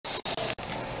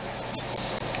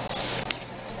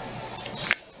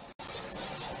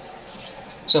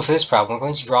So for this problem, we're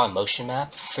going to draw a motion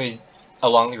map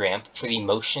along the ramp for the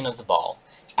motion of the ball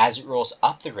as it rolls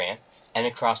up the ramp and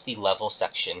across the level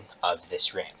section of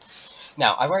this ramp.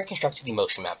 Now, I've already constructed the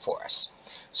motion map for us.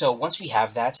 So once we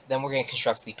have that, then we're going to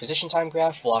construct the position time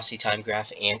graph, velocity time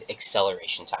graph, and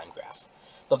acceleration time graph.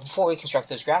 But before we construct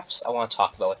those graphs, I want to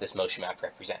talk about what this motion map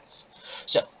represents.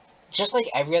 So, just like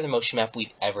every other motion map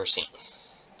we've ever seen,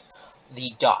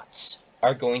 the dots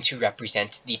are going to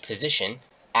represent the position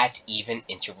at even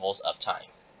intervals of time.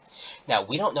 Now,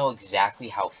 we don't know exactly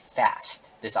how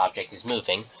fast this object is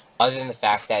moving, other than the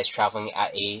fact that it's traveling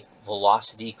at a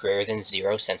velocity greater than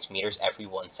 0 centimeters every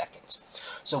 1 second.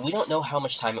 So we don't know how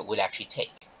much time it would actually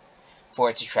take for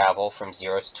it to travel from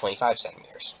 0 to 25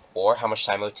 centimeters, or how much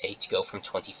time it would take to go from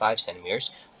 25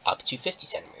 centimeters up to 50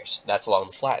 centimeters. That's along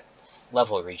the flat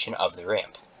level region of the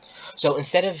ramp. So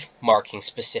instead of marking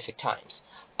specific times,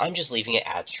 I'm just leaving it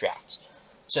abstract.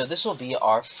 So this will be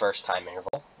our first time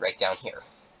interval right down here.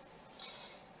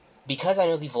 Because I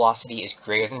know the velocity is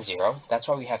greater than 0, that's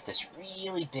why we have this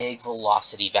really big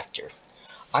velocity vector.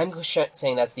 I'm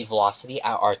saying that's the velocity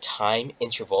at our time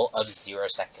interval of 0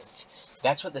 seconds.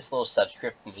 That's what this little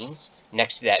subscript means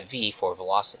next to that v for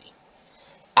velocity.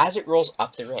 As it rolls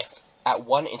up the ramp, at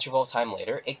one interval of time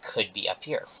later, it could be up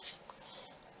here.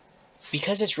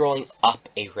 Because it's rolling up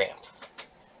a ramp,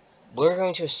 we're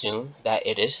going to assume that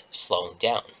it is slowing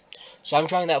down. So I'm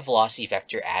drawing that velocity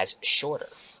vector as shorter.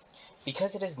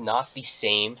 Because it is not the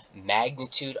same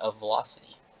magnitude of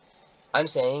velocity, I'm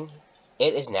saying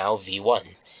it is now v1.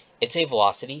 It's a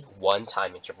velocity 1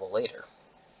 time interval later.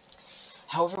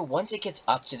 However, once it gets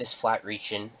up to this flat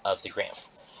region of the ramp,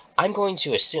 I'm going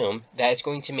to assume that it's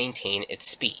going to maintain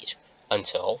its speed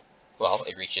until, well,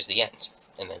 it reaches the end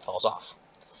and then falls off.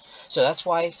 So that's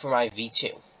why for my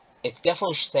v2, it's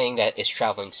definitely saying that it's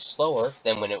traveling slower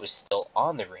than when it was still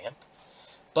on the ramp,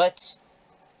 but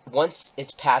once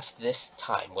it's past this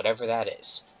time, whatever that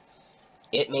is,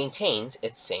 it maintains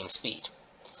its same speed.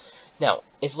 Now,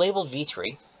 it's labeled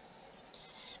v3,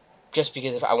 just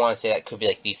because if I want to say that could be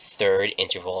like the third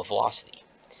interval of velocity.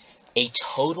 A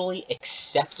totally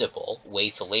acceptable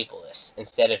way to label this,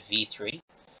 instead of v3,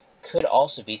 could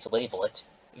also be to label it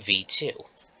v2,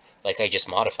 like I just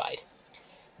modified.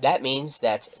 That means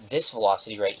that this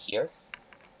velocity right here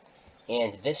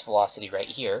and this velocity right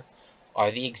here are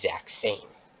the exact same.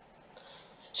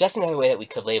 So that's another way that we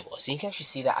could label it. So you can actually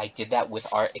see that I did that with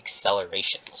our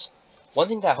accelerations. One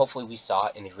thing that hopefully we saw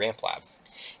in the ramp lab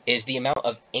is the amount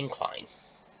of incline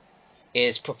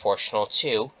is proportional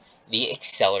to the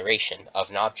acceleration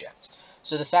of an object.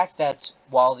 So the fact that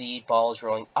while the ball is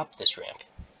rolling up this ramp,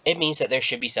 it means that there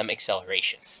should be some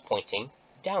acceleration pointing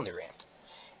down the ramp.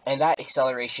 And that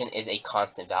acceleration is a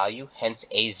constant value, hence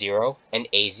a0 and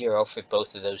a0 for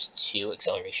both of those two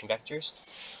acceleration vectors.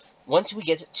 Once we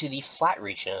get to the flat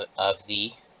region of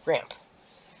the ramp,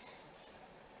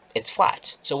 it's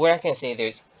flat. So we're not going to say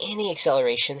there's any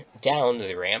acceleration down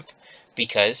the ramp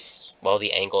because, well,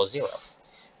 the angle is 0.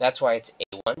 That's why it's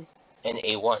a1 and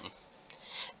a1.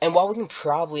 And while we can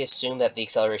probably assume that the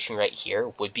acceleration right here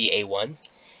would be a1,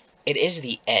 it is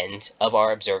the end of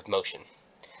our observed motion.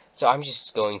 So I'm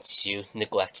just going to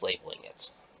neglect labeling it.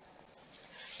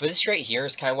 For this right here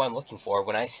is kind of what I'm looking for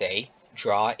when I say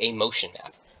draw a motion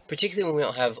map, particularly when we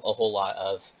don't have a whole lot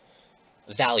of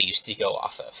values to go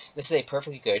off of. This is a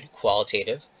perfectly good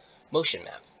qualitative motion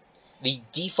map. The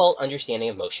default understanding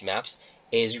of motion maps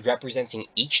is representing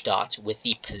each dot with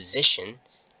the position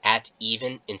at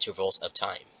even intervals of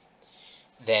time.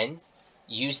 Then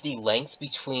use the length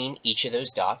between each of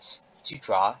those dots to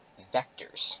draw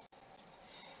vectors.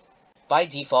 By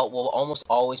default, we'll almost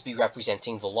always be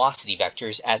representing velocity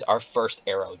vectors as our first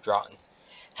arrow drawn.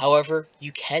 However,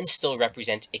 you can still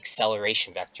represent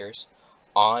acceleration vectors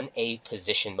on a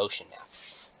position motion map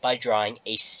by drawing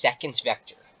a second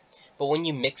vector. But when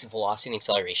you mix velocity and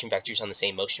acceleration vectors on the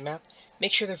same motion map,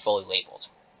 make sure they're fully labeled.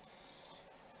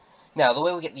 Now, the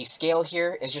way we get the scale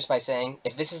here is just by saying,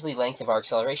 if this is the length of our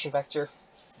acceleration vector,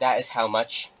 that is how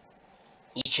much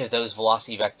each of those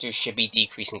velocity vectors should be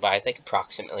decreasing by, like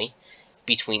approximately,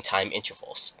 between time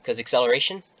intervals. Because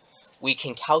acceleration, we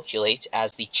can calculate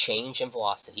as the change in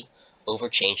velocity over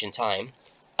change in time,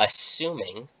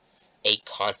 assuming a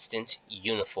constant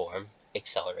uniform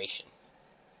acceleration.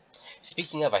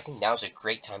 Speaking of, I think now is a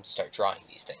great time to start drawing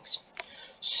these things.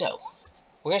 So,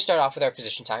 we're going to start off with our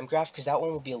position time graph because that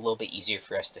one will be a little bit easier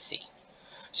for us to see.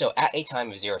 So at a time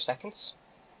of 0 seconds,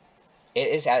 it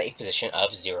is at a position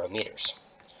of 0 meters.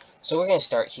 So we're going to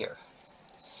start here.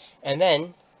 And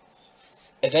then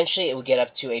eventually it will get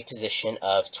up to a position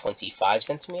of 25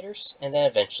 centimeters, and then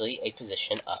eventually a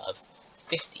position of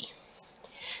 50.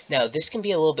 Now, this can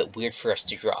be a little bit weird for us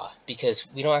to draw because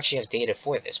we don't actually have data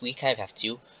for this. We kind of have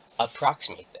to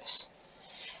approximate this.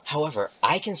 However,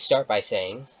 I can start by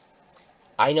saying,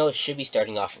 I know it should be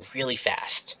starting off really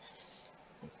fast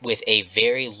with a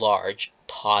very large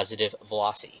positive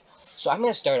velocity. So I'm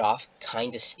going to start off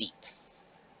kind of steep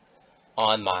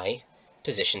on my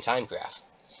position time graph.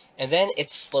 And then it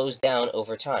slows down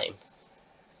over time.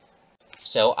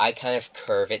 So I kind of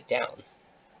curve it down.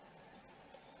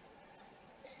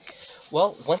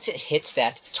 Well, once it hits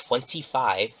that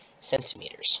 25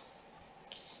 centimeters,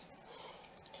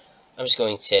 I'm just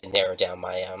going to narrow down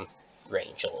my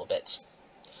range a little bit.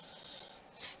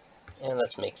 And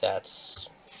let's make that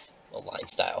a line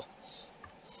style.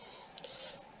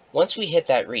 Once we hit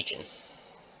that region,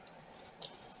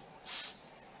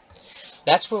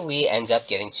 that's where we end up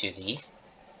getting to the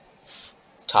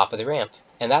top of the ramp.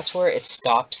 And that's where it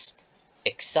stops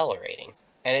accelerating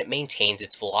and it maintains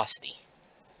its velocity.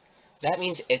 That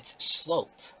means its slope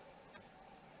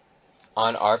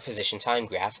on our position time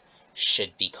graph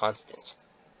should be constant.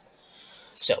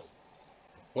 So,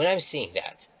 when I'm seeing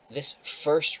that, this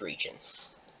first region,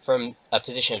 from a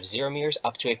position of 0 meters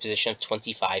up to a position of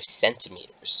 25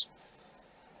 centimeters,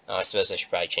 I suppose I should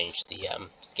probably change the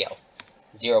scale,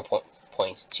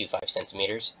 0.25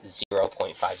 centimeters,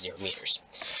 0.50 meters.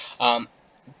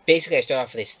 Basically, I start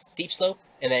off with a steep slope,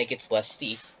 and then it gets less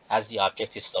steep as the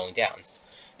object is slowing down.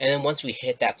 And then once we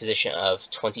hit that position of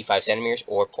 25 centimeters,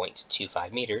 or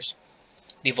 0.25 meters,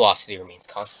 the velocity remains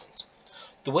constant.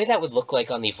 The way that would look like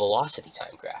on the velocity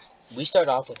time graph, we start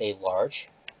off with a large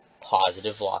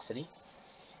positive velocity,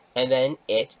 and then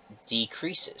it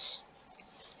decreases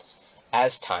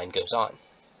as time goes on.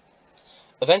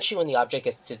 Eventually, when the object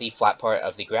gets to the flat part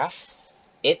of the graph,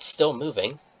 it's still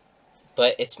moving,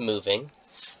 but it's moving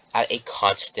at a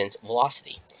constant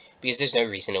velocity, because there's no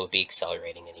reason it would be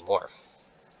accelerating anymore.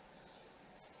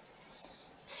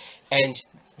 And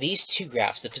these two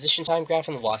graphs, the position time graph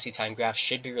and the velocity time graph,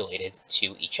 should be related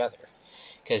to each other.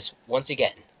 Because, once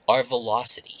again, our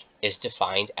velocity is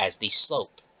defined as the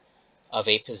slope of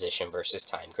a position versus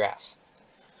time graph.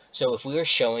 So if we were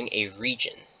showing a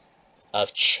region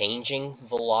of changing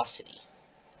velocity,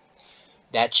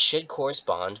 that should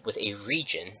correspond with a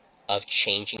region of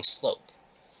changing slope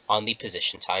on the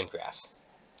position time graph.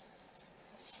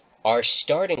 Our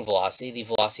starting velocity, the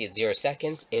velocity at 0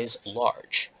 seconds, is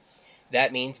large.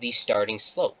 That means the starting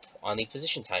slope on the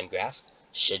position time graph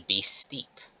should be steep.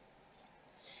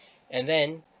 And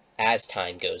then, as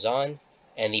time goes on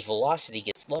and the velocity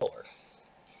gets lower,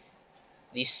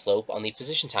 the slope on the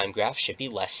position time graph should be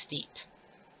less steep.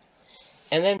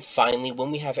 And then finally,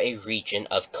 when we have a region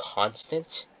of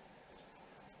constant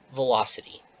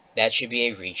velocity, that should be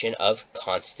a region of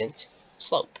constant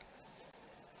slope.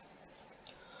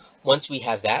 Once we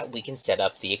have that, we can set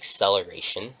up the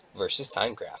acceleration versus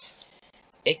time graph.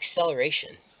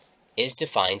 Acceleration is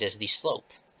defined as the slope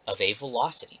of a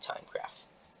velocity time graph.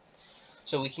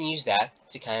 So we can use that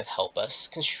to kind of help us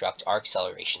construct our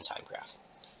acceleration time graph.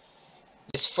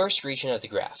 This first region of the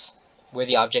graph, where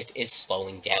the object is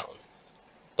slowing down,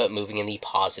 but moving in the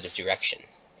positive direction,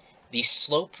 the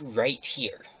slope right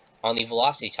here on the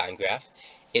velocity time graph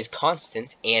is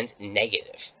constant and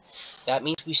negative. That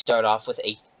means we start off with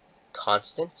a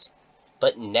constant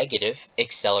but negative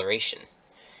acceleration.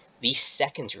 The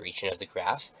second region of the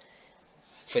graph,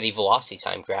 for the velocity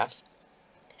time graph,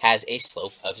 has a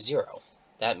slope of 0.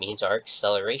 That means our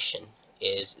acceleration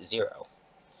is 0.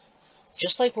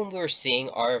 Just like when we were seeing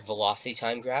our velocity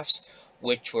time graphs,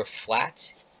 which were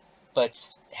flat,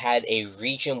 but had a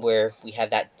region where we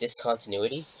had that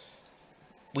discontinuity,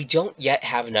 we don't yet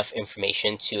have enough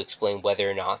information to explain whether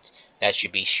or not that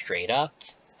should be straight up,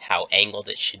 how angled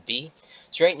it should be.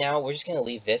 So right now, we're just going to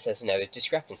leave this as another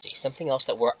discrepancy, something else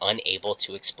that we're unable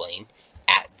to explain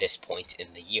at this point in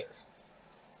the year.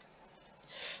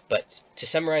 But to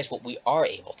summarize what we are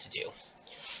able to do,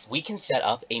 we can set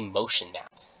up a motion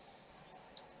map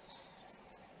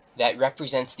that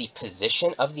represents the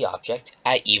position of the object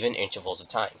at even intervals of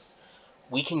time.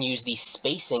 We can use the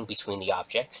spacing between the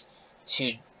objects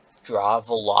to draw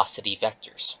velocity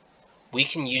vectors. We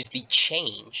can use the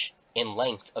change in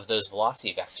length of those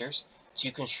velocity vectors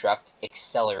to construct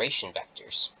acceleration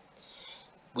vectors.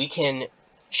 We can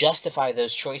justify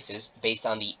those choices based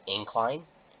on the incline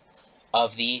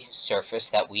of the surface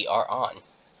that we are on.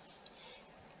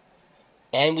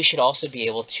 And we should also be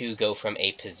able to go from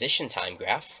a position time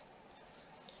graph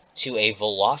to a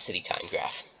velocity time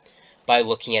graph by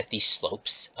looking at the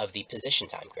slopes of the position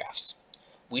time graphs.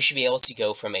 We should be able to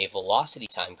go from a velocity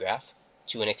time graph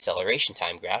to an acceleration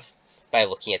time graph by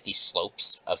looking at the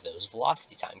slopes of those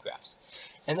velocity time graphs.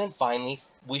 And then finally,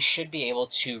 we should be able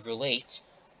to relate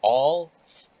all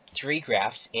 3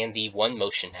 graphs and the one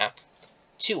motion map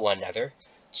to one another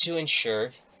to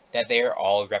ensure that they are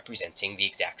all representing the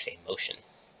exact same motion.